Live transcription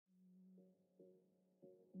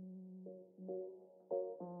Hey,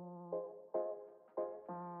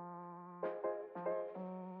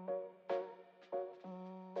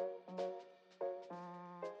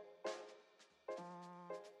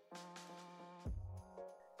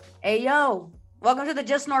 yo, welcome to the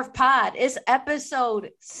Just North Pod. It's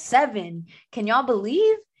episode 7. Can y'all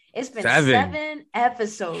believe it's been 7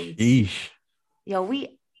 episodes? Yeesh. Yo,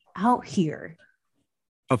 we out here.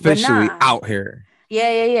 Officially out here.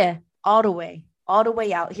 Yeah. All the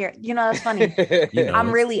way out here. You know, that's funny.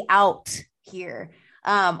 I'm really out here.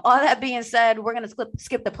 All that being said, we're going to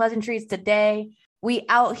skip the pleasantries today. We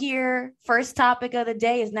out here. First topic of the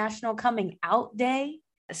day is National Coming Out Day.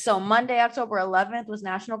 So Monday, October 11th was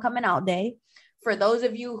National Coming Out Day. For those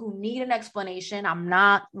of you who need an explanation, I'm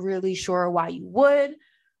not really sure why you would,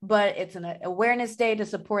 but it's an awareness day to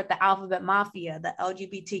support the Alphabet Mafia, the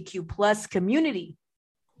LGBTQ plus community.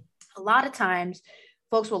 A lot of times,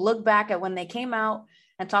 folks will look back at when they came out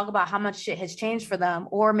and talk about how much shit has changed for them,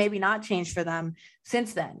 or maybe not changed for them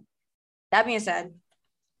since then. That being said,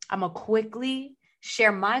 I'm going to quickly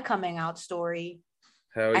share my coming out story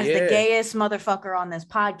as the gayest motherfucker on this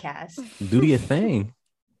podcast. Do your thing.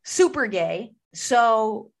 Super gay.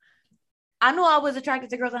 So I knew I was attracted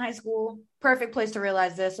to girls in high school. Perfect place to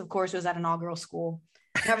realize this, of course, was at an all-girls school.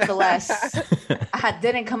 Nevertheless, I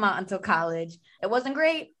didn't come out until college. It wasn't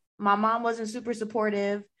great. My mom wasn't super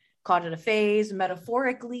supportive. Called it a phase.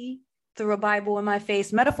 Metaphorically, threw a Bible in my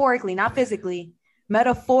face. Metaphorically, not physically.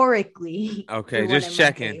 Metaphorically. Okay, just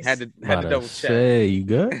checking. Had to double check. Say, you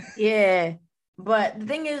good? Yeah. But the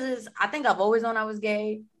thing is I think I've always known I was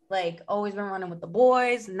gay. Like, always been running with the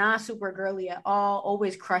boys, not super girly at all,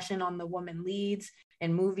 always crushing on the woman leads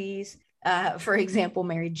in movies. For example,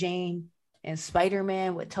 Mary Jane and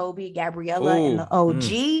Spider-Man with Toby, Gabriella in the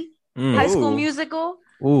OG High School Musical,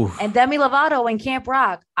 and Demi Lovato in Camp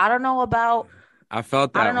Rock. I don't know about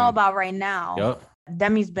right now. Yep.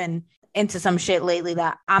 Demi's been into some shit lately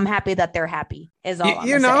that I'm happy that they're happy is all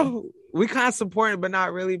you know. We kind of support it, but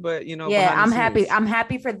not really. But you know, yeah, I'm happy. I'm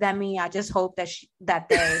happy for Demi. I just hope that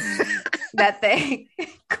they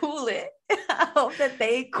cool it. I hope that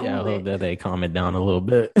they cool it. Yeah, I hope that they calm it down a little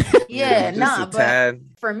bit. But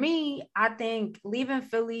for me, I think leaving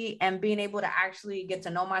Philly and being able to actually get to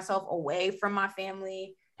know myself away from my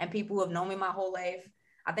family and people who have known me my whole life,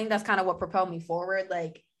 I think that's kind of what propelled me forward.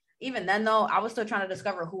 Like, even then, though, I was still trying to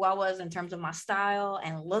discover who I was in terms of my style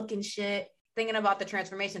and look and shit. Thinking about the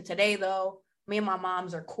transformation today, though, me and my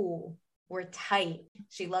moms are cool. We're tight.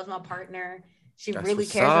 She loves my partner. She really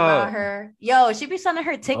cares about her. Yo, she be sending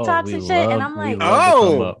her TikToks and shit. And I'm like,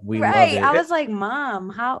 right. I was like, Mom,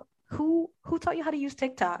 who taught you how to use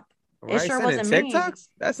TikTok? Right, it sure wasn't me. TikToks?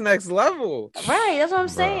 That's next level. Right. That's what I'm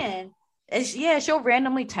saying. She'll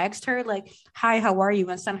randomly text her like, hi, how are you?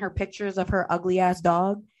 And send her pictures of her ugly ass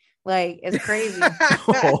dog. Like, it's crazy.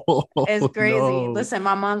 It's crazy. No. Listen,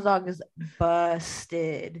 my mom's dog is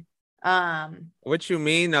busted. What you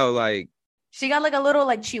mean though? Like, she got like a little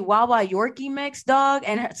like Chihuahua Yorkie mix dog,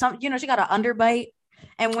 and she got an underbite.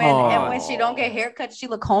 And when she don't get haircuts, she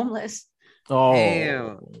look homeless. Oh,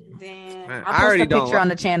 damn. Man, I'll post a picture on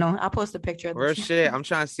the channel. I'll post a picture of the shit. I'm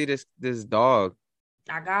trying to see this dog.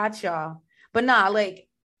 I got y'all. But nah, like,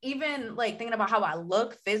 even like thinking about how I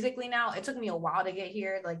look physically now, it took me a while to get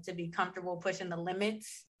here, like to be comfortable pushing the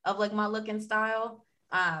limits of like my look and style.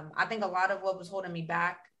 I think a lot of what was holding me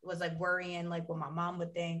back was like worrying like what my mom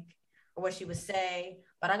would think or what she would say.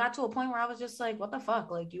 But I got to a point where I was just like, what the fuck?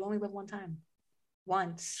 Like, you only live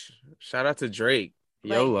once. Shout out to Drake.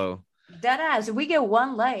 Like, YOLO. Dead ass. If we get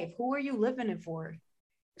one life, who are you living it for?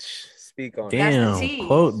 Speak on it. Damn, that's the tea.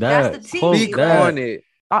 Quote that. That's the tea. Speak on it.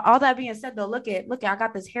 All that being said, though, look, I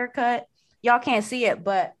got this haircut. Y'all can't see it,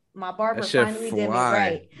 but my barber finally did me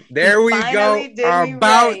right. There we go.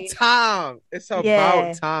 About time. It's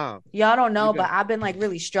about time. Y'all don't know, but I've been like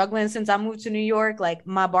really struggling since I moved to New York. Like,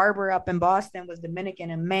 my barber up in Boston was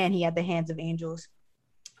Dominican, and man, he had the hands of angels.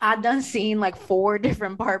 I've done seen like 4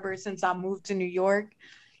 different barbers since I moved to New York,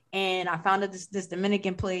 and I found this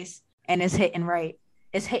Dominican place, and it's hitting right.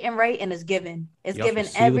 It's hitting right, and it's giving. It's giving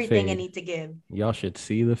everything it need to give. Y'all should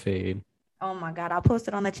see the fade. Oh my God, I'll post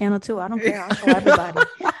it on the channel too. I don't care. I'll show everybody.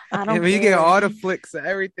 I don't care. You get all the flicks of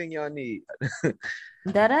everything y'all need.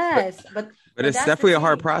 That ass. But it's definitely a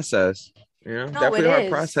hard process. You know, definitely a hard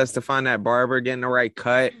process to find that barber, getting the right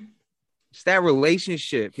cut. It's that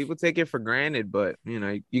relationship. People take it for granted, but you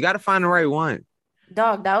know, you got to find the right one.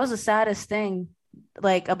 Dog, that was the saddest thing.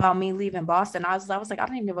 Like, about me leaving Boston, I was like, I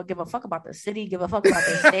don't even give a fuck about the city, give a fuck about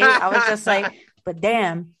the state. I was just like, but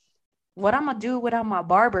damn, what I'm gonna do without my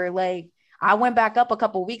barber? Like, I went back up a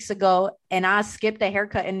couple weeks ago and I skipped a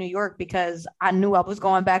haircut in New York because I knew I was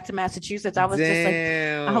going back to Massachusetts. I was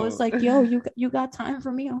just like, yo, you got time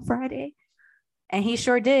for me on Friday? And he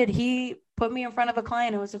sure did. He put me in front of a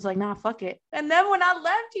client and was just like, nah, fuck it. And then when I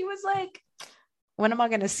left, he was like, when am I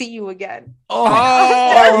going to see you again? Oh,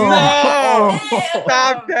 no.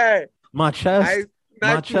 Stop that. My chest.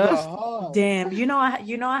 Damn, you know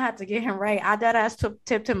I had to get him right. I dead ass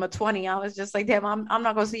tipped him a 20. I was just like, damn, I'm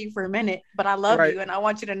not gonna see you for a minute, but I love you and I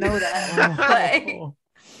want you to know that. Like,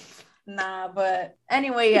 nah, but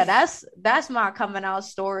anyway, yeah, that's my coming out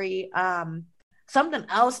story. Something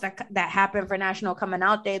else that happened for National Coming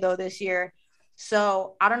Out Day though this year.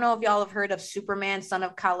 So I don't know if y'all have heard of Superman, Son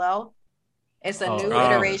of Kal-El. It's a new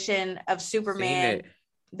iteration of Superman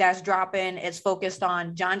that's dropping. It's focused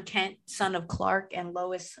on John Kent, son of Clark, and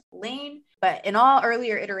Lois Lane. But in all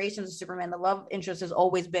earlier iterations of Superman, the love interest has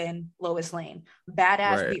always been Lois Lane,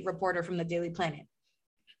 badass beat reporter from the Daily Planet.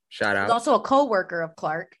 Shout out. She's also a co-worker of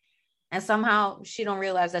Clark. And somehow she don't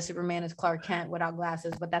realize that Superman is Clark Kent without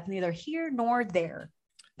glasses, but that's neither here nor there.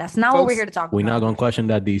 That's not what we're here to talk about. We're not going to question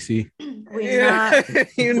that, DC. We're not.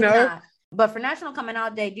 You know? Not. But for National Coming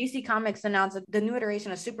Out Day, DC Comics announced that the new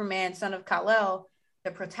iteration of Superman, son of Kal-El,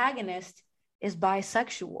 the protagonist, is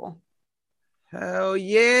bisexual. Hell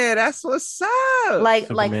yeah, that's what's up. Like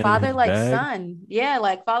father, like son. Yeah,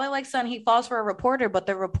 like father, like son. He falls for a reporter, but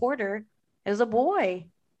the reporter is a boy.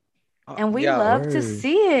 And we love to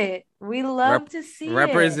see it. We love to see it.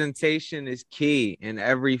 Representation is key in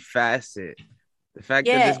every facet. The fact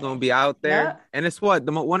that it's going to be out there. And it's one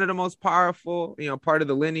of the most powerful, part of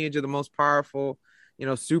the lineage of the most powerful,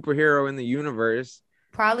 superhero in the universe.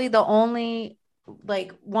 Probably the only,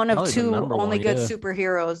 one of two only good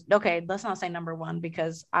superheroes. Okay, let's not say number one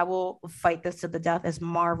because I will fight this to the death as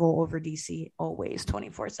Marvel over DC always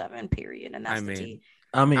 24/7, period. And that's the T.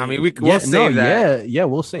 We'll say that. Yeah,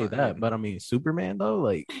 we'll say that. But Superman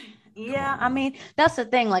though, yeah, that's the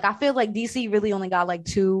thing. I feel like DC really only got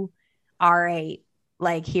two R8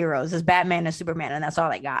 heroes is Batman and Superman, and that's all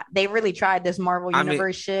they got. They really tried this Marvel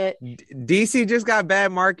universe shit. DC just got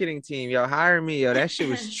bad marketing team. Yo, hire me. Yo, that shit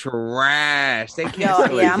was trash. They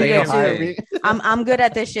can't. I'm good too. I'm good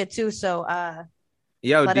at this shit too. So,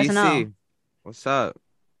 yo, let DC, us know. What's up?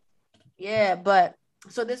 Yeah, but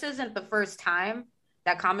so this isn't the first time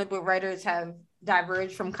that comic book writers have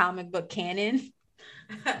diverged from comic book canon.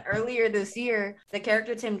 Earlier this year, the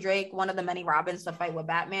character Tim Drake, one of the many Robins to fight with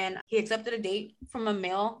Batman, he accepted a date from a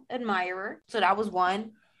male admirer. So that was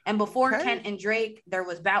one. And before Kent and Drake, there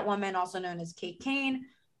was Batwoman, also known as Kate Kane,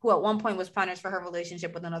 who at one point was punished for her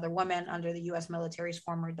relationship with another woman under the U.S. military's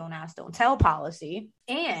former don't ask, don't tell policy.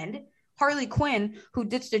 And Harley Quinn, who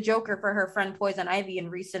ditched the Joker for her friend Poison Ivy in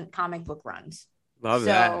recent comic book runs. Love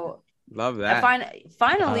that.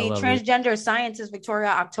 Finally, transgender scientist Victoria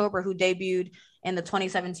October, who debuted in the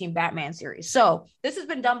 2017 Batman series. So this has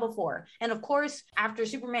been done before. And of course, after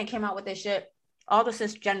Superman came out with this shit, all the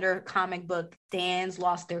cisgender comic book fans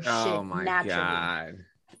lost their shit naturally. God.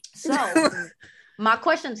 So my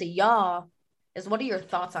question to y'all is, what are your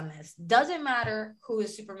thoughts on this? Does it matter who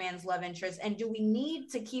is Superman's love interest? And do we need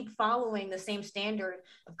to keep following the same standard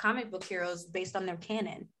of comic book heroes based on their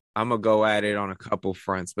canon? I'm going to go at it on a couple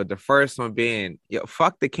fronts. But the first one being,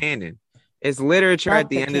 fuck the canon. It's literature at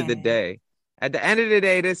the end of the day. At the end of the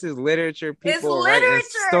day, this is literature. People are writing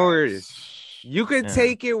stories. You can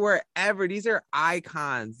take it wherever. These are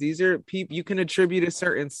icons. These are people you can attribute a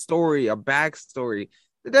certain story, a backstory.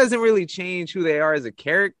 It doesn't really change who they are as a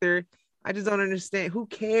character. I just don't understand. Who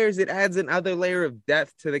cares? It adds another layer of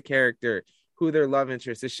depth to the character, who their love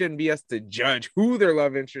interest. It shouldn't be us to judge who their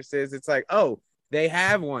love interest is. It's like, oh, they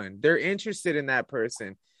have one. They're interested in that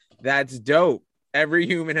person. That's dope. Every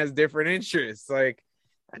human has different interests.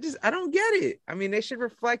 I don't get it. They should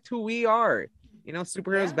reflect who we are.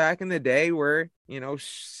 Superheroes back in the day were,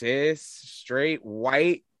 cis, straight,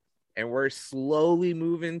 white, and we're slowly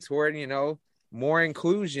moving toward, more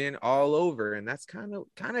inclusion all over. And that's kind of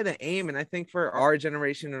the aim. And I think for our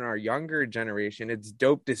generation and our younger generation, it's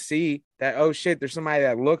dope to see that, oh shit, there's somebody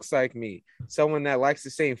that looks like me, someone that likes the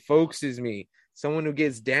same folks as me, someone who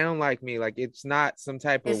gets down like me. It's not some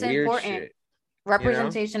type of weird shit.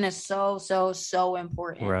 Representation is so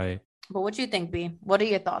important. Right. But what you think, B? What are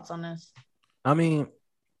your thoughts on this?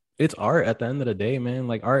 It's art at the end of the day, man.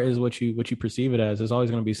 Art is what you perceive it as. It's always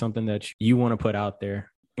going to be something that you want to put out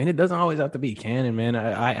there. And it doesn't always have to be canon, man.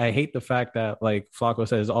 I hate the fact that, Flacco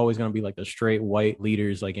says, it's always going to be the straight white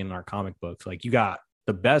leaders, in our comic books. You got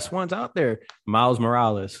the best ones out there. Miles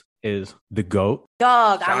Morales is the GOAT.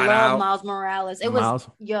 Dog, I love Miles Morales.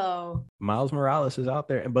 Miles Morales is out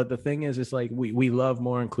there. But the thing is, it's like we love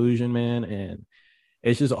more inclusion, man. And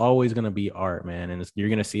it's just always going to be art, man. And you're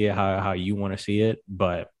going to see it how you want to see it.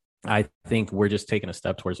 But I think we're just taking a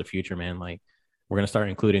step towards the future, man. Like, we're going to start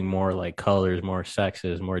including more like colors, more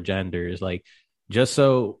sexes, more genders, like just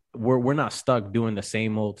so we're not stuck doing the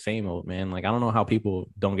same old, man. Like, I don't know how people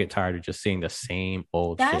don't get tired of just seeing the same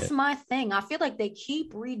old That's shit. my thing. I feel like they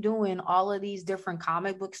keep redoing all of these different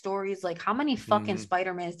comic book stories. Like, how many fucking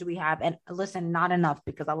Spider-Mans do we have? And listen, not enough,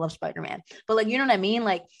 because I love Spider-Man. But like, you know what I mean?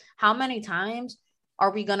 Like, how many times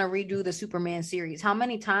are we going to redo the Superman series? How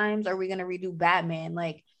many times are we going to redo Batman?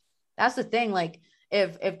 Like, that's the thing. Like,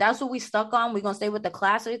 if that's what we stuck on, we're going to stay with the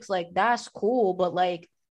classics. Like, that's cool. But like,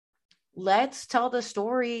 let's tell the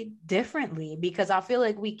story differently, because I feel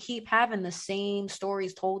like we keep having the same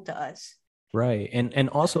stories told to us. Right. And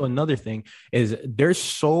also another thing is there's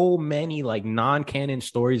so many like non-canon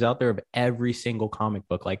stories out there of every single comic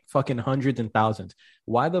book, like fucking hundreds and thousands.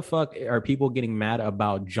 Why the fuck are people getting mad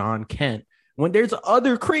about John Kent when there's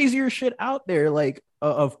other crazier shit out there, like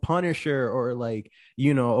of Punisher or like,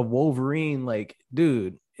 you know, of Wolverine? Like,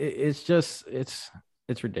 dude, it's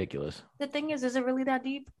ridiculous. The thing is it really that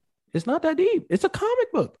deep? It's not that deep. It's a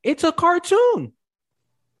comic book. It's a cartoon.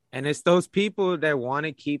 And it's those people that want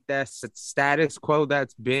to keep that status quo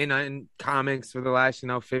that's been in comics for the last,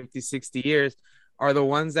 50, 60 years are the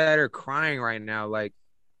ones that are crying right now. Like,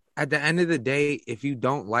 at the end of the day, if you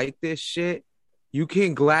don't like this shit, you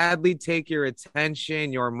can gladly take your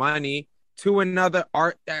attention, your money to another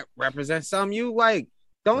art that represents something you like.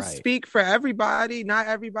 Don't speak for everybody. Not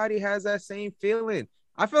everybody has that same feeling.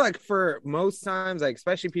 I feel like for most times, like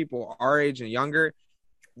especially people our age and younger,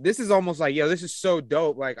 this is almost like, yo, this is so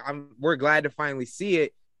dope. Like we're glad to finally see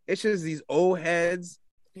it. It's just these old heads,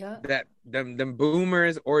 that them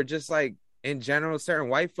boomers, or just like in general, certain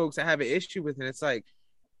white folks that have an issue with it. It's like,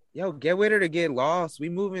 yo, get with it or get lost. We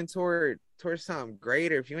moving towards something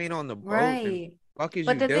greater. If you ain't on the boat, right? Fuck is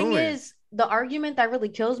but you the doing? Thing is, the argument that really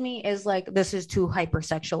kills me is like, this is too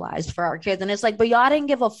hypersexualized for our kids. And it's like, but y'all didn't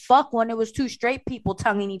give a fuck when it was two straight people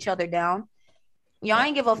tonguing each other down. Y'all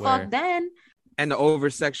ain't give a fuck then. And the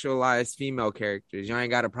over-sexualized female characters, you ain't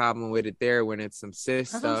got a problem with it there when it's some cis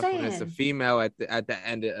stuff, when it's a female at the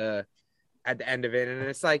end of it. And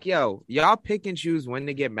it's like, yo, y'all pick and choose when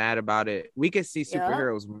to get mad about it. We could see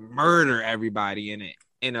superheroes murder everybody in it,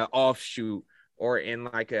 in an offshoot or in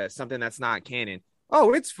like something that's not canon.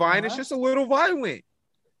 Oh, it's fine. It's just a little violent.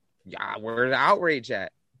 Yeah, where's the outrage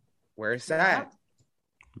at? Where's that?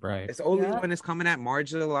 Right. It's only when it's coming at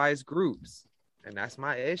marginalized groups. And that's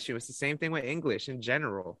my issue. It's the same thing with English in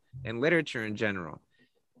general and literature in general.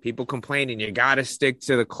 People complaining, you got to stick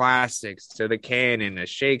to the classics, to the canon, the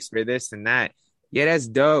Shakespeare, this and that. Yeah, that's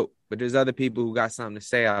dope. But there's other people who got something to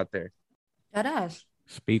say out there. That is.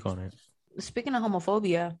 Speak on it. Speaking of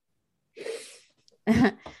homophobia,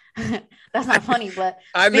 that's not funny, but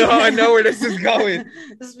I know where this is going.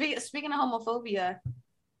 Speaking of homophobia,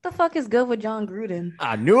 the fuck is good with John Gruden?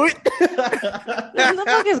 I knew it. The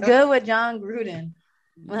fuck is good with John Gruden?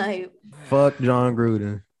 Like, fuck John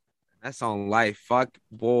Gruden. That's on life. Fuck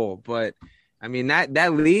bull. But I mean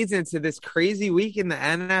that leads into this crazy week in the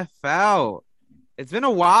NFL. It's been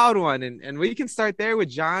a wild one, and we can start there with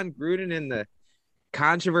John Gruden and the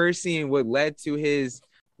controversy and what led to his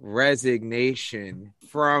resignation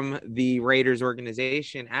from the Raiders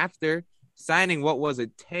organization after signing what was a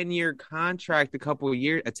 10-year contract a couple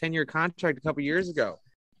years ago.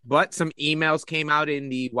 But some emails came out in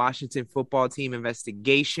the Washington football team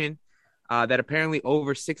investigation that apparently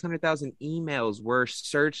over 600,000 emails were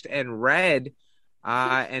searched and read.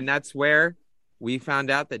 And that's where we found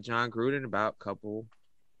out that John Gruden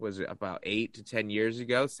about 8 to 10 years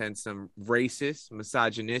ago sent some racist,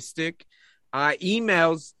 misogynistic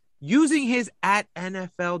emails using his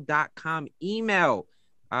 @NFL.com email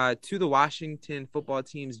to the Washington football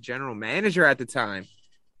team's general manager at the time.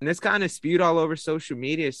 And this kind of spewed all over social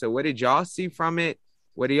media. So what did y'all see from it?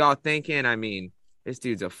 What are y'all thinking? I mean, this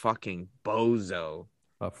dude's a fucking bozo.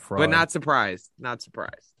 A fraud. But not surprised. Not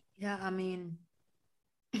surprised. Yeah, I mean,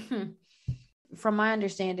 from my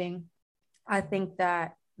understanding, I think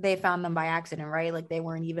that they found them by accident, right? Like they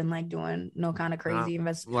weren't even like doing no kind of crazy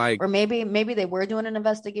investigation. Or maybe they were doing an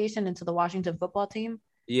investigation into the Washington football team.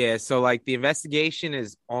 Yeah, so like the investigation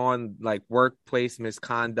is on like workplace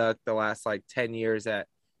misconduct the last like 10 years at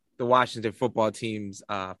the Washington football team's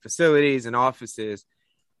facilities and offices.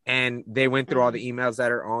 And they went through all the emails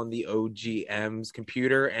that are on the OGM's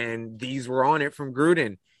computer, and these were on it from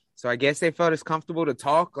Gruden. So I guess they felt it's comfortable to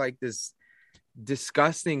talk like this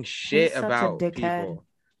disgusting shit about people.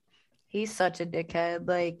 He's such a dickhead.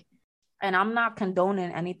 Like, and I'm not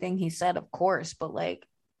condoning anything he said, of course, but like,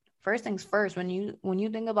 first things first, when you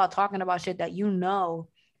think about talking about shit that you know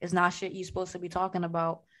is not shit you're supposed to be talking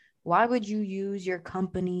about, why would you use your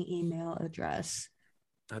company email address?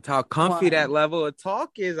 That's how comfy that level of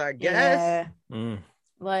talk is, I guess. Yeah.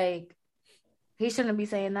 Like, he shouldn't be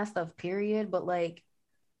saying that stuff, period. But like,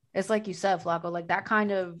 it's like you said, Flacco, like that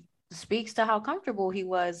kind of speaks to how comfortable he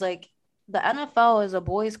was. Like, the NFL is a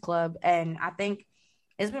boys' club, and I think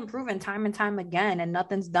it's been proven time and time again, and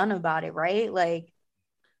nothing's done about it, right? Like,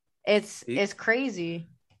 it's crazy.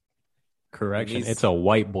 Correction. It's a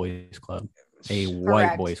white boys club.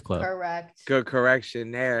 White boys club. Correct. Good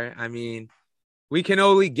correction there. I mean, we can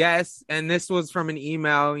only guess, and this was from an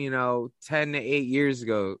email, 10 to 8 years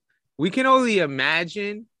ago. We can only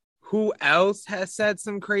imagine who else has said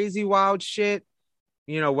some crazy wild shit,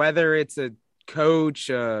 whether it's a coach,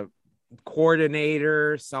 a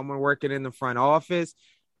coordinator, someone working in the front office.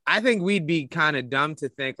 I think we'd be kind of dumb to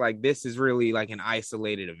think like this is really like an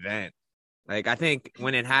isolated event. Like, I think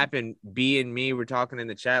when it happened, B and me were talking in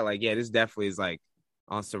the chat, like, yeah, this definitely is like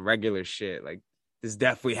on some regular shit. Like, this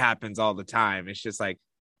definitely happens all the time. It's just like,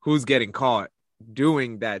 who's getting caught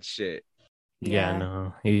doing that shit? Yeah,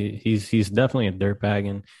 no, he's definitely a dirtbag.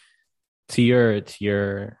 And to your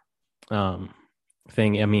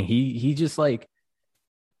thing, I mean, he just like,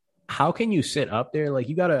 how can you sit up there? Like,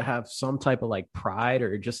 you gotta have some type of like pride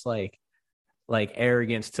or just like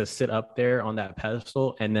arrogance to sit up there on that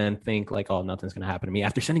pedestal and then think like, oh, nothing's gonna happen to me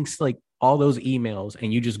after sending like all those emails,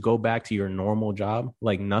 and you just go back to your normal job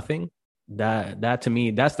like nothing. That to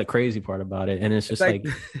me, that's the crazy part about it. And it's just like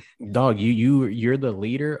dog, you're the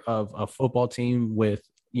leader of a football team with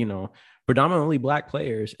predominantly black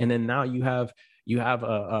players, and then now you have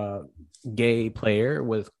a gay player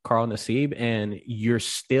with Carl Nassib, and you're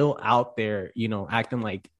still out there acting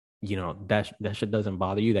like that shit doesn't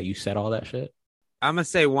bother you, that you said all that shit. I'm gonna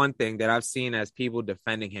say one thing that I've seen as people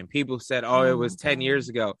defending him. People said, oh, it was 10 years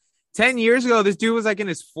ago. 10 years ago, this dude was like in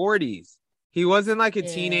his 40s. He wasn't like a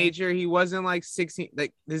teenager. He wasn't like 16.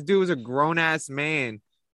 Like, this dude was a grown-ass man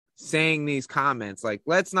saying these comments. Like,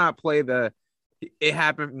 let's not play it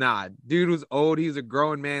happened. Nah, dude was old. He was a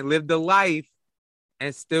grown man, lived a life,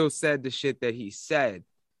 and still said the shit that he said.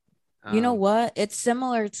 You know what? It's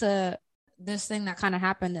similar to this thing that kind of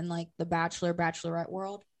happened in like the Bachelorette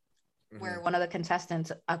world, where one of the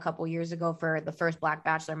contestants a couple years ago for the first Black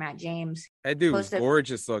Bachelor, Matt James. That dude was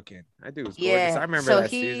gorgeous looking. That dude was gorgeous. I remember that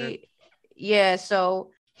season. Yeah, so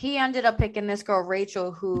he ended up picking this girl,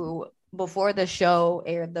 Rachel, who before the show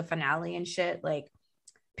aired the finale and shit, like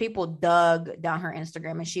people dug down her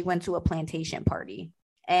Instagram, and she went to a plantation party.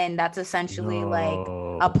 And that's essentially like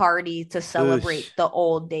a party to celebrate the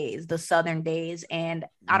old days, the Southern days. And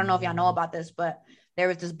I don't know if y'all know about this, but there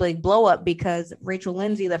was this big blow up because Rachel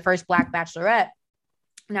Lindsay, the first Black Bachelorette,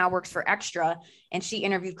 now works for Extra. And she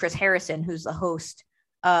interviewed Chris Harrison, who's the host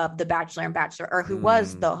of The Bachelor and Bachelor, or who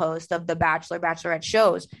was the host of the Bachelor, Bachelorette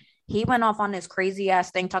shows. He went off on this crazy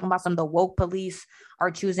ass thing talking about some of the woke police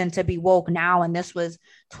are choosing to be woke now. And this was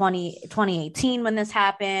 2018 when this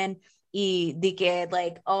happened. Y dije,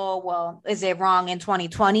 like, oh, well, is it wrong in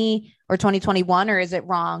 2020 or 2021, or is it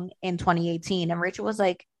wrong in 2018? And Rachel was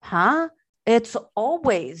like, huh? It's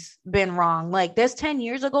always been wrong. Like, this 10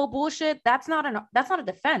 years ago bullshit, that's not a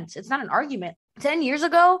defense. It's not an argument. 10 years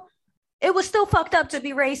ago, it was still fucked up to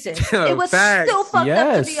be racist. It was still fucked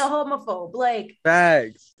up to be a homophobe. Like,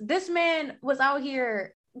 this man was out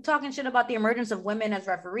here talking shit about the emergence of women as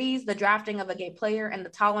referees, the drafting of a gay player, and the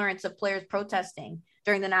tolerance of players protesting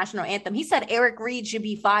during the national anthem. He said Eric Reed should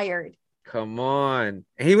be fired. Come on.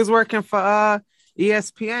 He was working for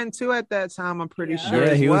ESPN too at that time, I'm pretty sure.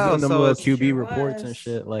 Yeah, he was doing them little QB reports and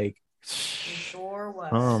shit. Like, sure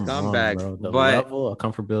was. Scumbag. The level of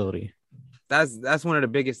comfortability. That's one of the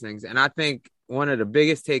biggest things. And I think one of the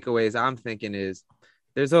biggest takeaways I'm thinking is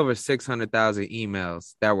there's over 600,000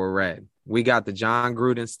 emails that were read. We got the John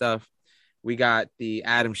Gruden stuff. We got the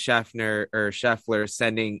Adam Scheffler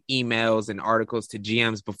sending emails and articles to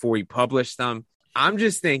GMs before he published them. I'm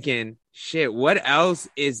just thinking, shit, what else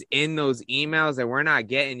is in those emails that we're not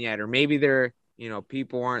getting yet? Or maybe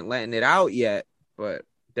people aren't letting it out yet, but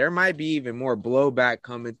there might be even more blowback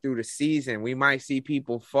coming through the season. We might see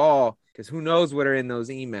people fall because who knows what are in those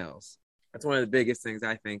emails. That's one of the biggest things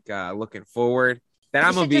I think looking forward. That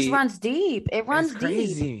I'm gonna be. It just runs deep. It runs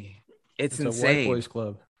crazy. Deep. It's insane. A white boys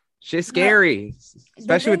club. Shit's scary,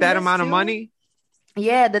 especially with that amount of money.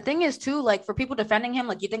 Yeah, the thing is too, like for people defending him,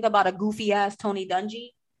 like you think about a goofy ass Tony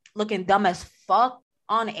Dungy looking dumb as fuck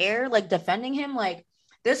on air, like defending him. Like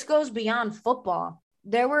this goes beyond football.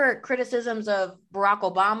 There were criticisms of Barack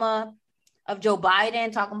Obama, of Joe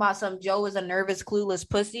Biden, talking about some Joe is a nervous, clueless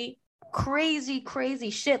pussy. Crazy, crazy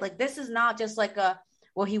shit. Like, this is not just like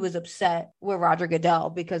he was upset with Roger Goodell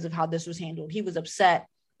because of how this was handled. He was upset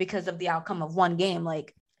because of the outcome of one game.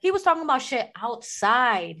 Like, he was talking about shit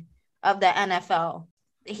outside of the NFL.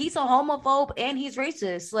 He's a homophobe and he's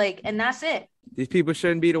racist. Like, and that's it. These people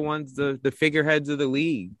shouldn't be the ones, the figureheads of the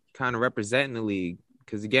league, kind of representing the league.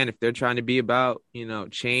 Because again, if they're trying to be about,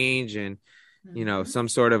 change and, some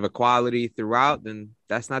sort of equality throughout, then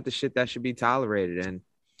that's not the shit that should be tolerated. And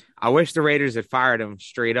I wish the Raiders had fired him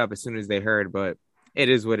straight up as soon as they heard, but it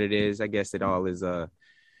is what it is. I guess it all is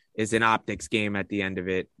an optics game at the end of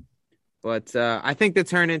it. But I think to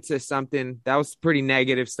turn into something that was pretty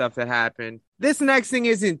negative stuff that happened. This next thing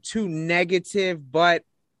isn't too negative, but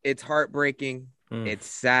it's heartbreaking. It's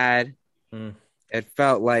sad. It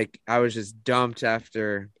felt like I was just dumped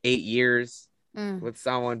after 8 years with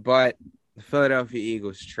someone, but the Philadelphia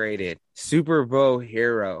Eagles traded Super Bowl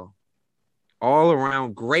hero, all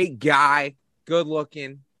around great guy, good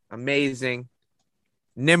looking, amazing,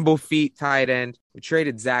 nimble feet tight end. We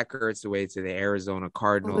traded Zach Ertz away to the Arizona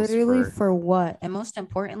Cardinals. Literally for what? And most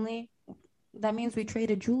importantly, that means we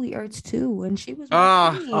traded Julie Ertz too, and she was.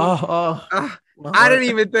 I didn't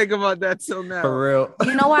even think about that till now. For real.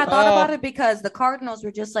 You know why I thought about it? Because the Cardinals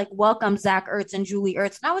were just like, welcome Zach Ertz and Julie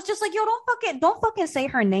Ertz. And I was just like, yo, don't fucking say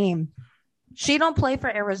her name. She don't play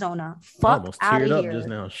for Arizona. Fuck out of here. Just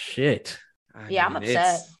now. Shit. I'm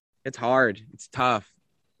upset. It's hard. It's tough.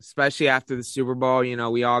 Especially after the Super Bowl,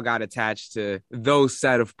 we all got attached to those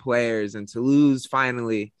set of players, and to lose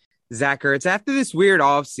finally Zach Ertz after this weird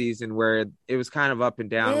offseason where it was kind of up and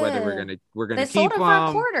down whether we're gonna keep him for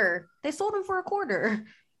a quarter. They sold him for a quarter.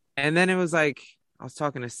 And then it was like, I was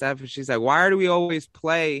talking to Steph, and she's like, why do we always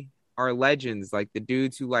play our legends, like the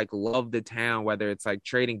dudes who like love the town, whether it's like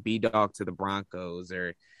trading B-Dog to the Broncos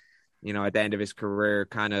or, at the end of his career,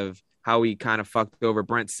 kind of how he kind of fucked over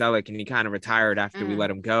Brent Selleck and he kind of retired after we let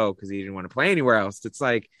him go because he didn't want to play anywhere else. It's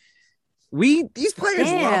like, these players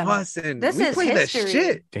love us, and this we is play history. that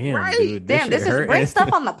shit. Damn, right? dude, this is great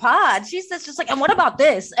stuff on the pod. She's just like, and what about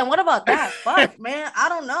this? And what about that? Fuck, man, I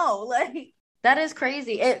don't know. Like, that is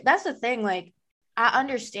crazy. That's the thing. Like, I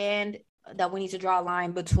understand that we need to draw a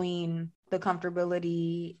line between the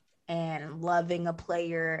comfortability and loving a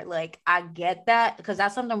player. Like, I get that, because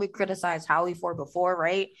that's something we criticized Howie for before,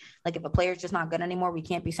 right? Like, if a player's just not good anymore, we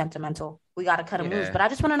can't be sentimental. We got to cut him loose. But I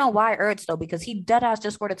just want to know why Ertz, though, because he deadass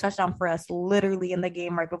just scored a touchdown for us literally in the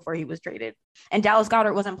game right before he was traded. And Dallas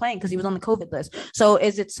Goedert wasn't playing because he was on the COVID list. So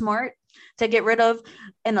is it smart to get rid of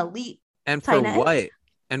an elite and for what?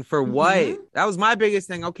 And for what? That was my biggest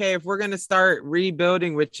thing. Okay, if we're going to start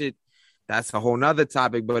rebuilding, that's a whole nother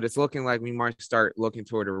topic, but it's looking like we might start looking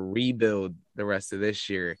toward a rebuild the rest of this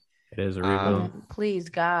year. It is a rebuild. Please,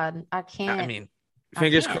 God, I can't. I mean,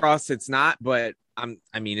 fingers crossed it's not, but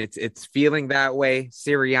it's feeling that way.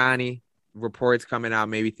 Sirianni reports coming out,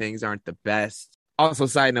 maybe things aren't the best. Also,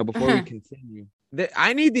 side note, before we continue,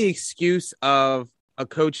 I need the excuse of a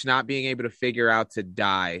coach not being able to figure out to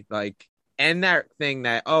die. Like, and that thing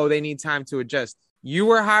that, they need time to adjust. You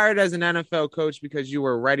were hired as an NFL coach because you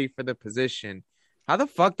were ready for the position. How the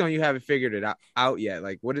fuck don't you have it figured it out yet?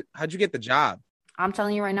 Like, how'd you get the job? I'm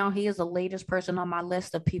telling you right now, he is the latest person on my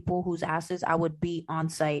list of people whose asses I would be on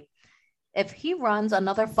site. If he runs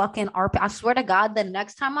another fucking RPO, I swear to God, the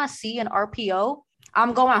next time I see an RPO,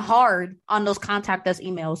 I'm going hard on those contact us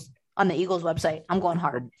emails on the Eagles website. I'm going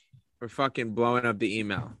hard. We're fucking blowing up the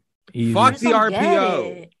email. Easy. Fuck the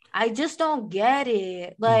RPO. I just don't get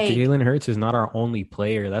it. Like, Jalen Hurts is not our only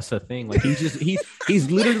player. That's the thing. Like,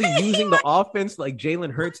 he's literally using the offense like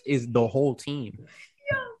Jalen Hurts is the whole team.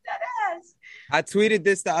 Yo, that ass. I tweeted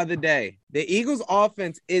this the other day. The Eagles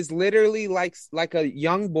offense is literally like a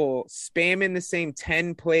young bull spamming the same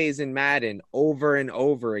 10 plays in Madden over and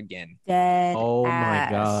over again. My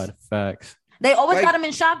God. Facts. They always got him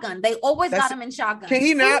in shotgun. Can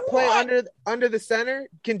he not play under the center?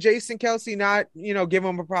 Can Jason Kelce not, give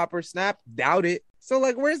him a proper snap? Doubt it. So,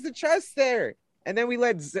 like, where's the trust there? And then we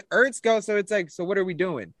let Ertz go. So it's like, so what are we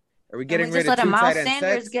doing? Are we getting rid of two tight end Miles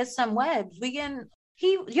Sanders get some webs.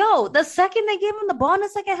 The second they gave him the ball in the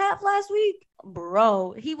second half last week,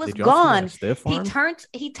 bro, he was gone.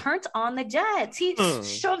 He turned on the Jets. He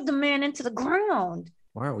shoved the man into the ground.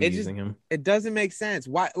 Why aren't we using him? It doesn't make sense.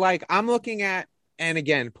 Why? Like, I'm looking at, and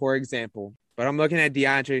again, poor example, but I'm looking at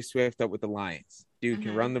DeAndre Swift up with the Lions. Dude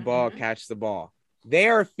can run the ball, catch the ball. They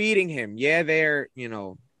are feeding him. Yeah, their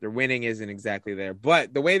winning isn't exactly there,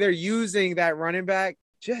 but the way they're using that running back,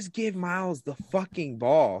 just give Miles the fucking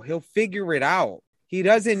ball. He'll figure it out. He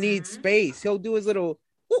doesn't need space. He'll do his little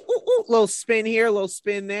spin here, little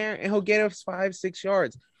spin there, and he'll get us 5-6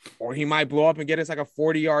 yards. Or he might blow up and get us like a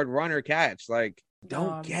 40-yard run or catch. Like,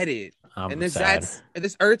 don't get it. And this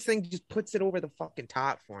Ertz thing just puts it over the fucking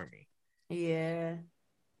top for me. Yeah.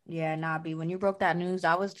 Yeah, nah, B. When you broke that news,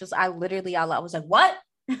 I was like, what?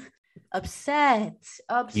 Upset.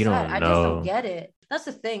 You don't know. I just don't get it. That's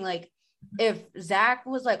the thing. Like, if Zach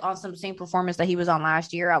was like on some same performance that he was on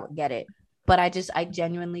last year, I would get it. But I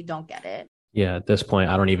genuinely don't get it. Yeah, at this point,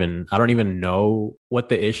 I don't even know what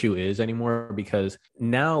the issue is anymore, because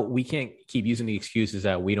now we can't keep using the excuses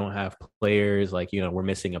that we don't have players, like, we're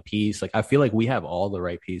missing a piece. Like, I feel like we have all the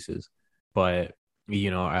right pieces, but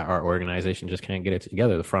our organization just can't get it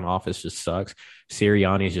together. The front office just sucks.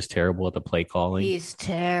 Sirianni is just terrible at the play calling. He's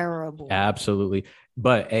terrible. Absolutely.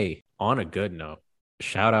 But hey, on a good note,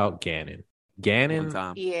 shout out Gannon.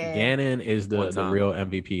 Gannon is the real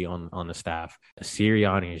MVP on the staff.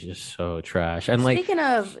 Sirianni is just so trash. And speaking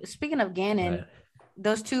of Gannon,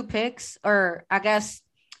 those 2 picks, or I guess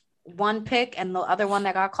 1 pick and the other one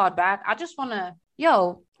that got called back, I just want to,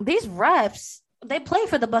 these refs, they play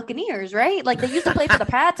for the Buccaneers, right? Like, they used to play for the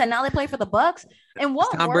Pats and now they play for the Bucks. In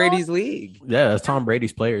what Tom Brady's league? Yeah, that's Tom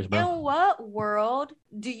Brady's players, bro. In what world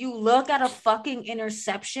do you look at a fucking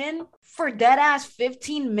interception for dead ass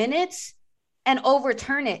 15 minutes and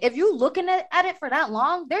overturn it? If you're looking at it for that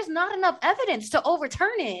long, there's not enough evidence to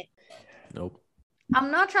overturn it. Nope. I'm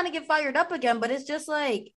not trying to get fired up again, but it's just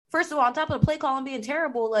like, first of all, on top of the play calling being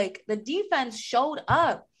terrible, like, the defense showed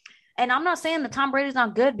up. And I'm not saying that Tom Brady's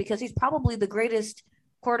not good, because he's probably the greatest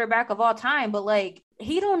quarterback of all time, but like,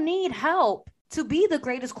 he don't need help to be the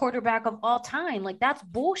greatest quarterback of all time. Like, that's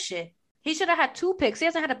bullshit. He should have had 2 picks. He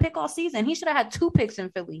hasn't had a pick all season. He should have had 2 picks in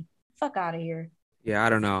Philly. Fuck out of here. Yeah, I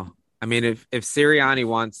don't know. I mean, if Sirianni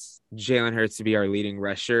wants Jalen Hurts to be our leading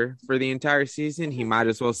rusher for the entire season, he might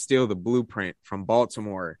as well steal the blueprint from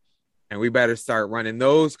Baltimore. And we better start running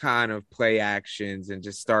those kind of play actions and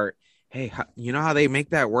just start, hey, you know how they make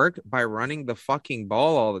that work? By running the fucking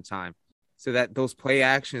ball all the time, so that those play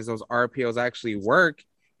actions, those RPOs actually work,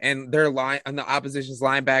 and their line and the opposition's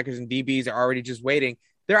linebackers and DBs are already just waiting.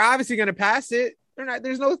 They're obviously going to pass it. They're not.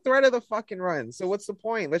 There's no threat of the fucking run. So what's the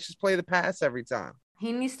point? Let's just play the pass every time.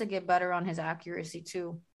 He needs to get better on his accuracy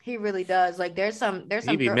too. He really does. Like, there's some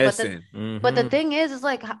he be missing. But the thing is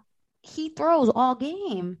like, he throws all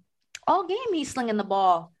game. All game he's slinging the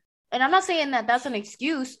ball. And I'm not saying that that's an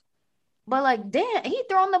excuse, but like, damn, he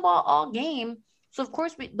throwing the ball all game. So of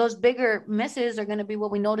course those bigger misses are going to be what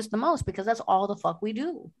we notice the most, because that's all the fuck we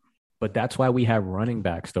do. But that's why we have running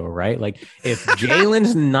backs though, right? Like, if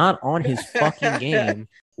Jalen's not on his fucking game,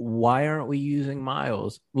 why aren't we using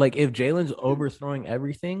Miles? Like, if Jalen's overthrowing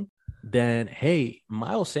everything, then hey,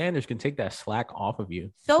 Miles Sanders can take that slack off of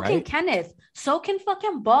you. So right? Can Kenneth. So can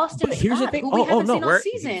fucking Boston. But here's Scott, the thing. Who we haven't seen all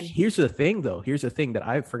season. Here's the thing, though. Here's the thing that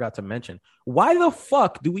I forgot to mention. Why the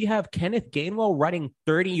fuck do we have Kenneth Gainwell running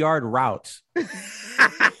 30-yard routes?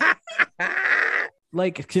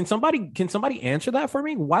 Like, can somebody answer that for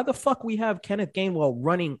me? Why the fuck we have Kenneth Gainwell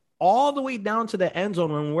running all the way down to the end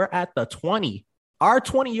zone when we're at the 20, our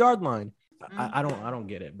 20-yard line? I don't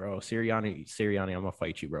get it, bro. Sirianni, I'm gonna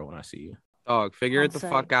fight you, bro, when I see you. Dog, figure it the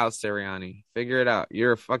fuck out, Sirianni. Figure it out.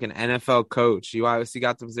 You're a fucking NFL coach. You obviously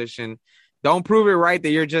got the position. Don't prove it right that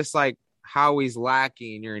you're just like Howie's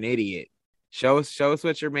lackey and you're an idiot. Show us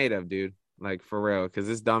what you're made of, dude. Like, for real, because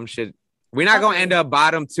this dumb shit. We're not gonna end up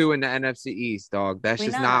bottom 2 in the NFC East, dog. That's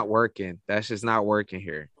just not working. That's just not working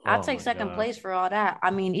here. I'll take second place for all that. I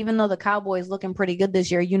mean, even though the Cowboys looking pretty good this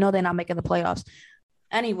year, they're not making the playoffs.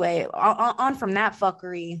 Anyway, on from that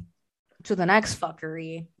fuckery to the next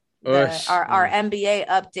fuckery. Our NBA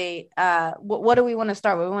update. What do we want to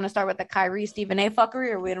start with? We want to start with the Kyrie Stephen A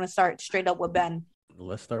fuckery, or we want to start straight up with Ben?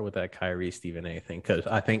 Let's start with that Kyrie Stephen A thing, because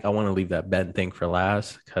I think I want to leave that Ben thing for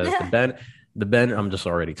last, because the Ben, I'm just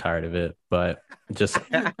already tired of it. But just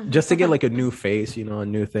to get like a new face, a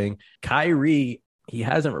new thing. Kyrie, he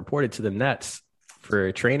hasn't reported to the Nets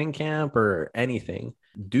for training camp or anything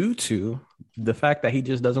due to the fact that he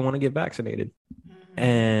just doesn't want to get vaccinated.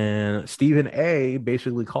 And Stephen A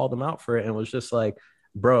basically called him out for it and was just like,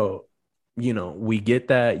 bro, we get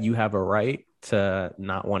that you have a right to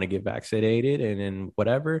not want to get vaccinated and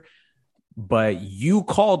whatever, but you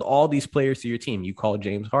called all these players to your team. You called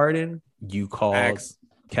James Harden, you called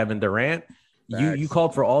Kevin Durant, you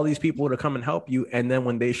called for all these people to come and help you. And then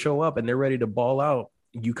when they show up and they're ready to ball out,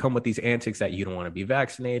 you come with these antics that you don't want to be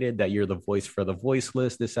vaccinated, that you're the voice for the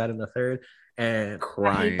voiceless, this, that, and the third. And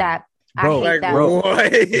crying. I hate that. Bro, I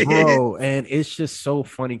hate that. Bro, and it's just so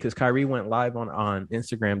funny because Kyrie went live on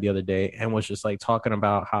Instagram the other day and was just like talking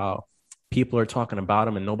about how people are talking about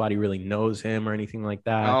him and nobody really knows him or anything like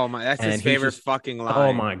that. Oh my, that's his favorite fucking line.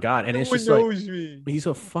 Oh my God. And it's just like, he's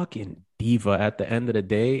a fucking diva at the end of the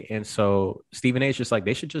day. And so Stephen A is just like,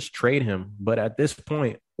 they should just trade him. But at this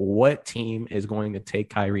point, what team is going to take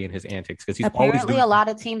Kyrie and his antics? Because he's apparently a lot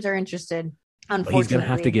of teams are interested. Unfortunately, he's gonna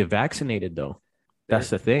have to get vaccinated though. That's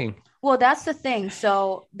the thing. Well, that's the thing.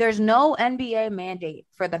 So there's no NBA mandate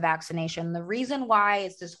for the vaccination. The reason why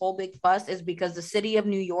it's this whole big fuss is because the city of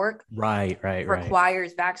New York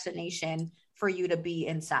requires vaccination for you to be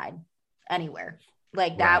inside anywhere.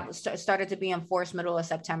 Like that started to be enforced middle of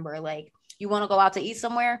September. Like, you want to go out to eat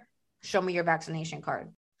somewhere? Show me your vaccination card.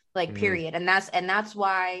 Like, period. And that's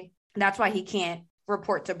why he can't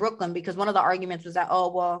report to Brooklyn, because one of the arguments was that, oh,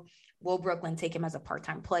 well, will Brooklyn take him as a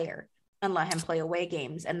part-time player and let him play away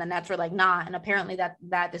games? And the Nets were like, nah. And apparently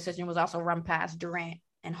that decision was also run past Durant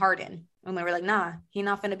and Harden. And they were like, nah, he's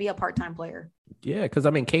not going to be a part-time player. Yeah, because, I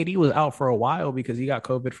mean, KD was out for a while because he got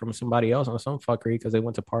COVID from somebody else on some fuckery because they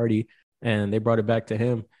went to party and they brought it back to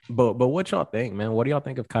him. But what y'all think, man? What do y'all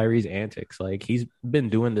think of Kyrie's antics? Like, he's been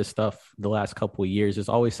doing this stuff the last couple of years. There's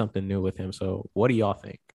always something new with him. So what do y'all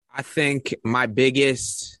think? I think my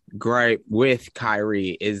biggest gripe with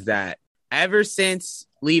Kyrie is that ever since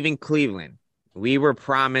leaving Cleveland, we were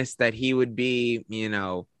promised that he would be,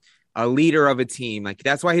 a leader of a team. Like,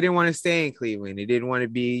 that's why he didn't want to stay in Cleveland. He didn't want to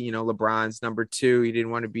be, LeBron's number 2. He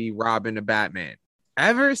didn't want to be Robin the Batman.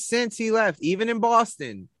 Ever since he left, even in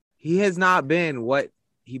Boston, he has not been what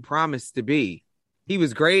he promised to be. He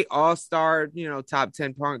was great, all-star, top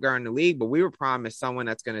 10 point guard in the league, but we were promised someone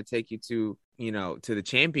that's going to take you to the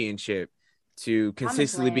championship, to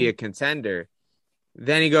consistently be a contender.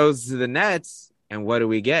 Then he goes to the Nets, and what do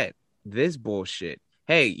we get? This bullshit.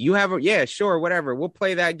 Hey, you have whatever. We'll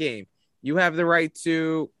play that game. You have the right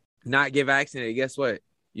to not get vaccinated. Guess what?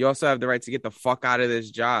 You also have the right to get the fuck out of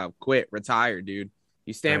this job. Quit. Retire, dude.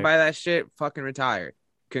 You stand by that shit, fucking retire.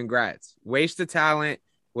 Congrats. Waste the talent.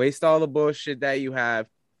 Waste all the bullshit that you have.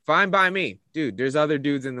 Fine by me. Dude, there's other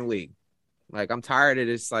dudes in the league. Like, I'm tired of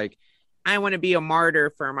this, like, I want to be a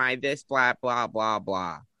martyr for my this, blah, blah, blah,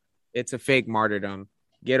 blah. It's a fake martyrdom.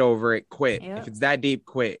 Get over it. Quit. Yep. If it's that deep,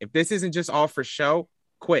 quit. If this isn't just all for show,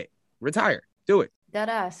 quit. Retire. Do it.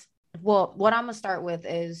 Deadass. Well, what I'm going to start with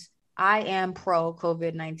is I am pro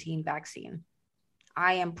COVID-19 vaccine.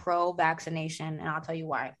 I am pro vaccination, and I'll tell you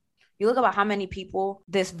why. You look about how many people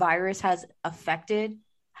this virus has affected,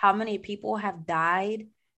 how many people have died.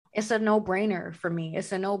 It's a no-brainer for me.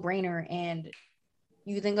 It's a no-brainer. And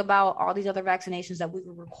you think about all these other vaccinations that we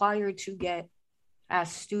were required to get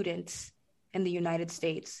as students in the United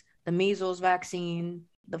States, the measles vaccine,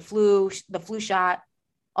 the flu shot,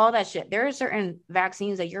 all that shit. There are certain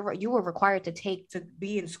vaccines that you were required to take to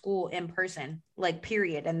be in school in person, like,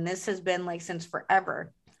 period. And this has been like since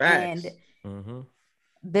forever. Facts. And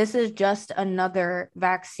this is just another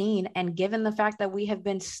vaccine. And given the fact that we have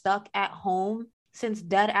been stuck at home since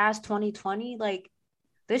dead ass 2020, like,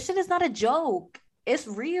 this shit is not a joke. It's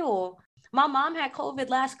real. My mom had COVID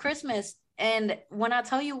last Christmas. And when I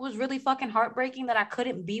tell you it was really fucking heartbreaking that I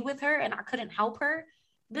couldn't be with her and I couldn't help her,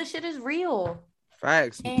 this shit is real.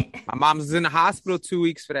 Facts. My mom was in the hospital 2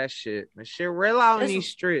 weeks for that shit. That shit real out in these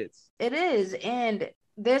streets. It is. And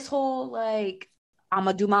this whole, like, I'm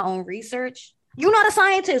going to do my own research. You're not a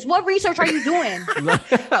scientist. What research are you doing?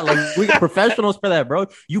 Like, we got professionals for that, bro.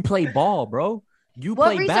 You play ball, bro. You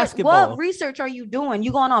play basketball. What research are you doing?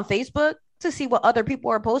 You going on Facebook to see what other people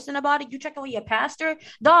are posting about it? You checking with your pastor?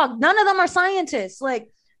 Dog, none of them are scientists. Like,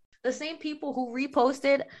 the same people who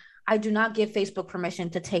reposted, I do not give Facebook permission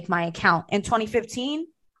to take my account in 2015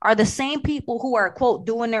 are the same people who are, quote,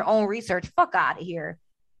 doing their own research. Fuck out of here.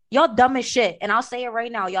 Y'all dumb as shit. And I'll say it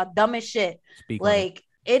right now. Y'all dumb as shit. Like,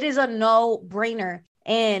 it is a no-brainer.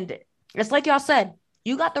 And it's like y'all said,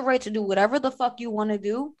 you got the right to do whatever the fuck you want to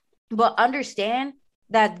do, but understand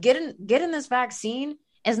that getting this vaccine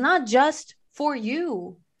is not just for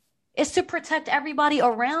you. It's to protect everybody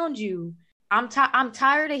around you. I'm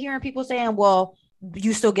tired of hearing people saying, well,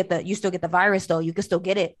 you still get the virus though. You can still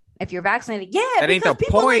get it if you're vaccinated. Yeah, that ain't the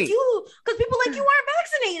people point. Like you, because people like you aren't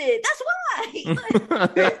vaccinated.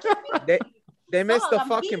 That's why. they missed the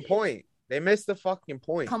fucking point. They missed the fucking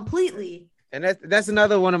point completely. And that's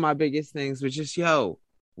another one of my biggest things, which is,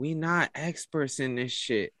 we not experts in this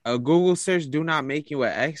shit. A Google search do not make you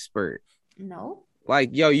an expert. No.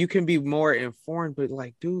 Like, you can be more informed, but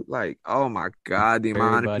like, dude, like, oh my God, the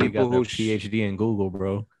amount of people who PhD in Google,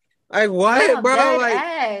 bro. Like, what, bro? Like,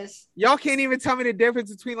 ass. Y'all can't even tell me the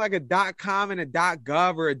difference between like a .com and a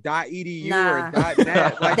 .gov or a .edu or a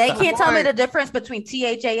 .net. Like, they can't tell me the difference between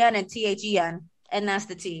THAN and THEN. And that's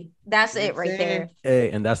the tea. That's it right there.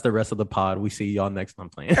 Hey, and that's the rest of the pod. We see y'all next time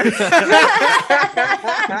playing.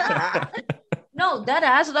 No, that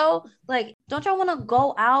ass though. Like, don't y'all want to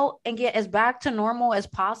go out and get as back to normal as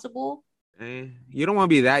possible? You don't want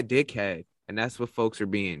to be that dickhead. And that's what folks are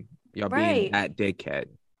being. Y'all being that dickhead.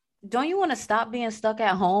 Don't you want to stop being stuck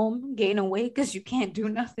at home, gaining weight because you can't do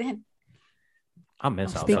nothing? I'm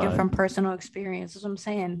speaking from personal experience. That's what I'm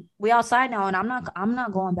saying. We outside now, and I'm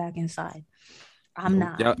not going back inside. I'm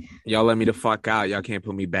not. Y'all let me the fuck out. Y'all can't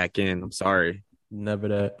put me back in. I'm sorry. Never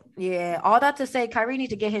that. Yeah. All that to say, Kyrie needs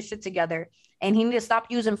to get his shit together. And he needs to stop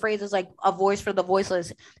using phrases like a voice for the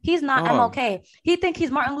voiceless. He's not MLK. He think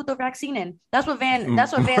he's Martin Luther vaccining. That's what Van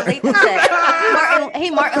Lathan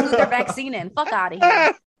said. Martin Luther vaccining. Fuck out of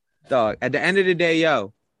here. Dog, at the end of the day,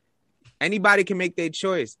 anybody can make their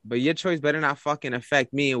choice, but your choice better not fucking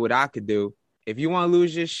affect me and what I could do. If you want to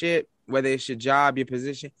lose your shit, whether it's your job, your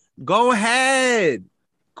position, go ahead.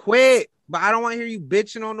 Quit. But I don't want to hear you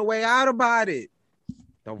bitching on the way out about it.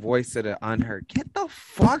 The voice of the unheard. Get the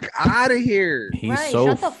fuck out of here. He's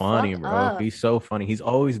so funny, bro. Up. He's so funny. He's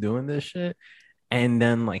always doing this shit. And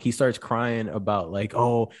then like he starts crying about like,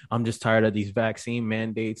 oh, I'm just tired of these vaccine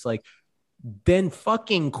mandates. Like, then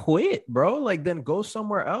fucking quit, bro. Like, then go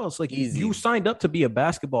somewhere else. Like, you signed up to be a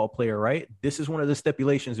basketball player, right? This is one of the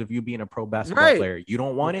stipulations of you being a pro basketball player. You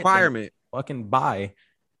don't want requirement. Fucking buy.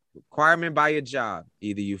 Requirement by your job.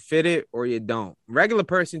 Either you fit it or you don't. Regular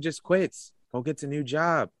person just quits. Go get a new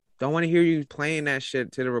job. Don't want to hear you playing that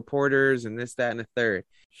shit to the reporters and this, that, and the third.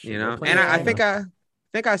 You know? And I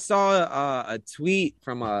think I saw a tweet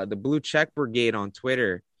from the Blue Check Brigade on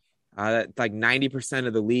Twitter. That like 90%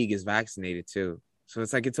 of the league is vaccinated too. So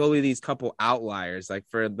it's like it's only these couple outliers. Like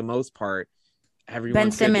for the most part, everyone.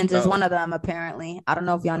 Ben Simmons is one of them. Apparently, I don't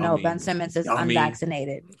know if y'all know. Ben Simmons is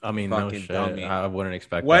unvaccinated. I mean, no shit. Dummy. I wouldn't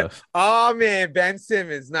expect what? Us. Oh man, Ben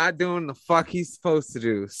Simmons not doing the fuck he's supposed to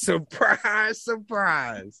do. Surprise,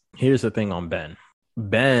 surprise. Here's the thing on Ben.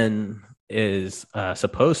 Ben is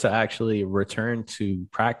supposed to actually return to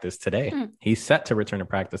practice today. He's set to return to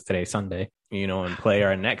practice today, Sunday, and play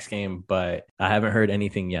our next game, but I haven't heard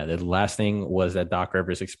anything yet. The last thing was that Doc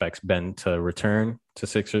Rivers expects Ben to return to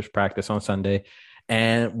Sixers practice on Sunday,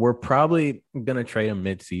 and we're probably going to trade him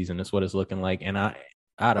mid-season is what it's looking like, and I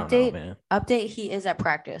don't know, man. Update, he is at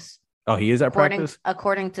practice. Oh, he is at practice?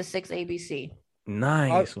 According to 6ABC.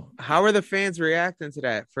 Nice. How are the fans reacting to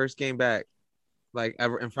that first game back? Like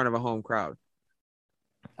ever in front of a home crowd?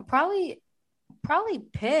 Probably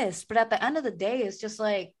pissed, but at the end of the day, it's just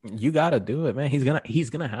like you gotta do it, man. He's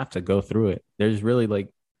gonna have to go through it. There's really like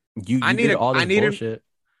I need bullshit.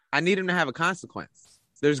 I need him to have a consequence.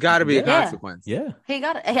 There's got to be a consequence. Yeah, he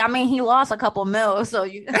lost a couple mil, so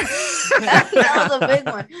that was a big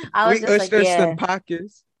one. I was just like, some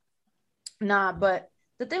pockets. Nah, but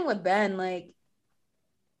the thing with Ben,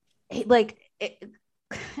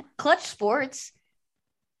 Clutch Sports.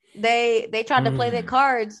 They tried to play their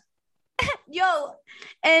cards. Yo,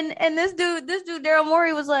 and this dude Daryl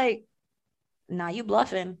Morey was like, nah, you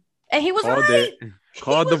bluffing. And he was right.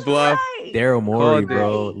 Called the bluff. Right. Daryl Morey,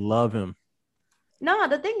 bro. Love him. Nah,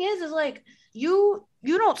 the thing is like you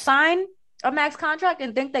don't sign a max contract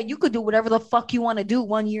and think that you could do whatever the fuck you want to do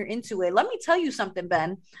 1 year into it. Let me tell you something,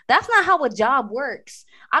 Ben. That's not how a job works.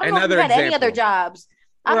 I don't know if you had any other jobs.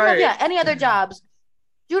 I don't know if you had any other jobs.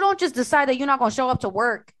 You don't just decide that you're not going to show up to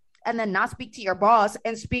work and then not speak to your boss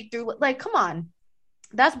and speak through. Like, come on.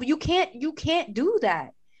 You can't do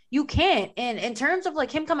that. You can't. And in terms of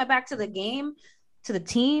like him coming back to the game, to the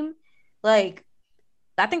team, like,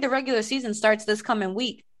 I think the regular season starts this coming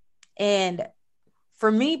week. And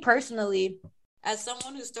for me personally, as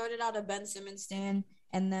someone who started out a Ben Simmons stan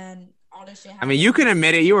and then all this shit happened, I mean, you can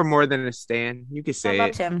admit it. You were more than a stan. You can say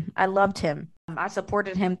I loved him. I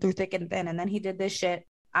supported him through thick and thin. And then he did this shit.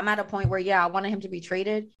 I'm at a point where, I wanted him to be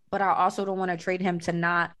traded, but I also don't want to trade him to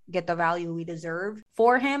not get the value we deserve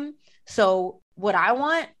for him. So what I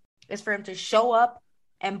want is for him to show up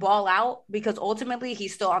and ball out, because ultimately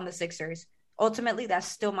he's still on the Sixers. Ultimately, that's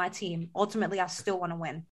still my team. Ultimately, I still want to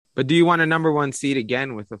win. But do you want a number one seed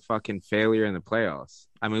again with a fucking failure in the playoffs?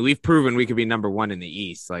 I mean, we've proven we could be number one in the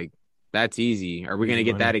East. Like, that's easy. Are we going to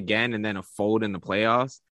get that again and then a fold in the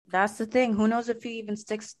playoffs? That's the thing. Who knows if he even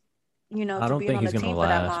sticks, I don't think he's going to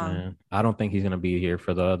last, man. I don't think he's going to be here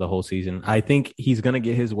for the whole season. I think he's going to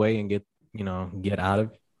get his way and get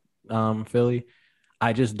out of Philly.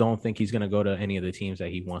 I just don't think he's going to go to any of the teams that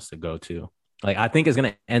he wants to go to. Like, I think it's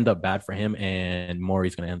going to end up bad for him, and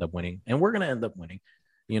Morey's going to end up winning, and we're going to end up winning.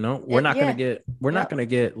 We're not going to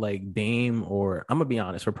get like Dame, or I'm going to be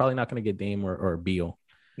honest, we're probably not going to get Dame or Beal.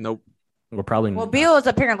 Nope. We're probably well. Beal is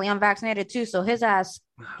apparently unvaccinated too, so his ass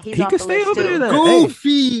he could stay over there. Then.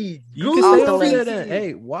 Goofy, you can stay over there. Then.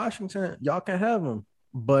 Hey, Washington, y'all can have him.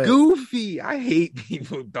 But Goofy, I hate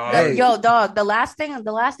people, dog. Hey. Yo, dog. The last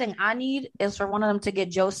thing I need is for one of them to get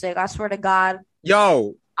Joe sick. I swear to God.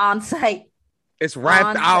 Yo, on site. It's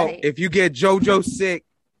wrapped out. If you get JoJo sick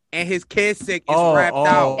and his kid sick, it's wrapped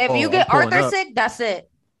out. If you get Arthur sick, that's it.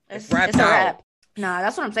 It's wrapped out. Wrap. Nah,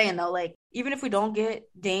 that's what I'm saying though. Like, even if we don't get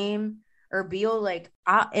Dame or Beal, like,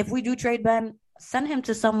 if we do trade Ben, send him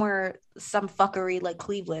to somewhere, some fuckery like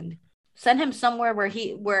Cleveland. Send him somewhere where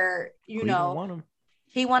he wanna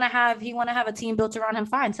have a team built around him.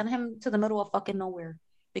 Fine, send him to the middle of fucking nowhere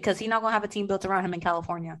because he's not gonna have a team built around him in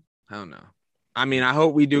California. Hell no. I mean, I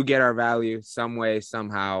hope we do get our value some way,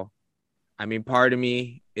 somehow. I mean, part of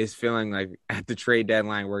me is feeling like at the trade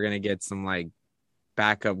deadline, we're going to get some like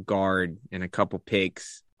backup guard and a couple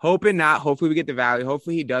picks. Hoping not. Hopefully we get the value.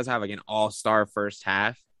 Hopefully he does have like an all-star first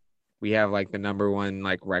half. We have like the number one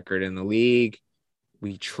like record in the league.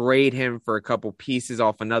 We trade him for a couple pieces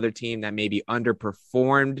off another team that maybe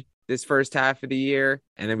underperformed this first half of the year,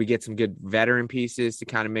 and then we get some good veteran pieces to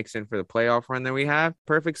kind of mix in for the playoff run that we have.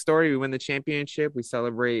 Perfect story. We win the championship. We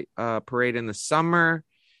celebrate parade in the summer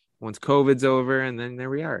once COVID's over, and then there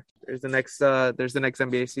we are. There's the next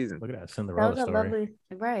NBA season. Look at that Cinderella story.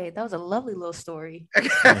 That was a lovely little story.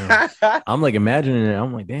 I'm like imagining it.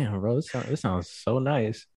 I'm like, damn, bro, this sounds so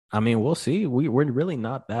nice. I mean, we'll see. We're really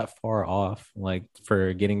not that far off, like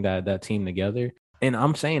for getting that team together. And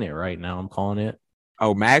I'm saying it right now. I'm calling it.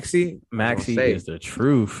 Oh, Maxey is the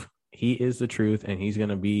truth. He is the truth, and he's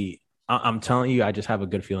gonna be. I'm telling you, I just have a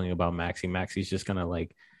good feeling about Maxey. Maxey's just gonna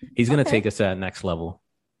he's gonna take us to that next level.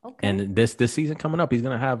 Okay. And this season coming up, he's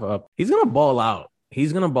gonna ball out.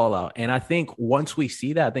 He's gonna ball out, and I think once we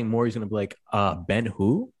see that, I think Morey's gonna be like, Ben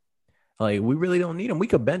who? Like, we really don't need him. We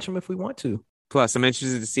could bench him if we want to. Plus, I'm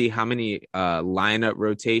interested to see how many lineup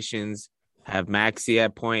rotations have Maxey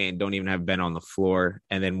at point and don't even have Ben on the floor,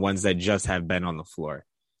 and then ones that just have Ben on the floor.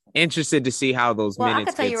 Interested to see how those minutes. I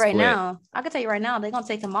can tell you right now, they're gonna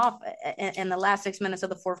take him off in the last 6 minutes of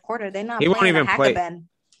the fourth quarter. They're not. He won't even play. Ben.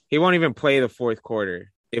 He won't even play the fourth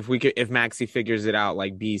quarter. If Maxey figures it out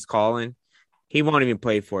like B's calling, he won't even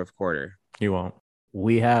play fourth quarter. He won't.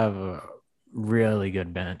 We have a really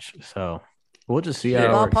good bench, so we'll just see how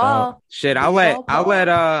it works out. Shit, I'll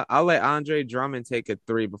let Andre Drummond take a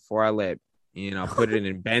three before I let put it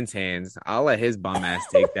in Ben's hands. I'll let his bum ass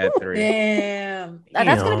take that three. Damn.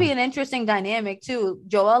 That's going to be an interesting dynamic, too.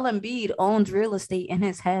 Joel Embiid owns real estate in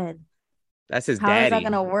his head. That's his daddy. How is that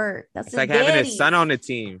going to work? It's like having his son on the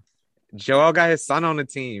team. Joel got his son on the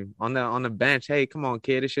team, on the bench. Hey, come on,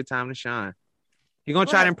 kid. It's your time to shine. You're going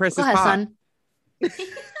to try to impress his pop. Son.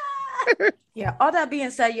 Yeah, all that being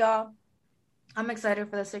said, y'all, I'm excited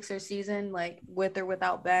for the Sixers season, like with or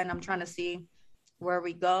without Ben. I'm trying to see where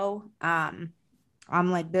we go. I'm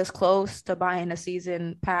like this close to buying a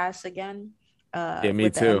season pass again. Me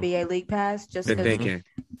with too. The NBA League Pass. Just been thinking.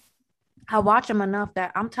 I watch them enough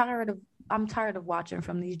that I'm tired of watching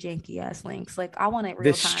from these janky ass links. Like, I want it real time.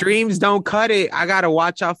 The streams don't cut it. I gotta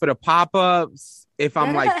watch out for the pop-ups. If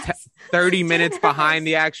I'm like 30 minutes behind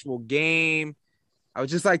the actual game, I would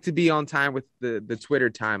just like to be on time with the Twitter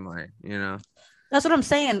timeline. That's what I'm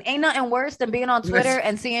saying. Ain't nothing worse than being on Twitter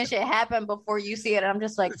and seeing shit happen before you see it. I'm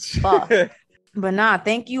just like, fuck. But nah,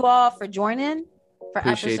 thank you all for joining for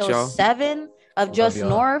Appreciate episode y'all. 7 of Just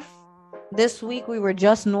North. This week we were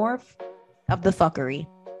just north of the fuckery.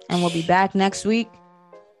 And we'll be back next week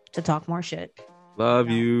to talk more shit. Love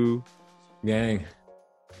you. Gang.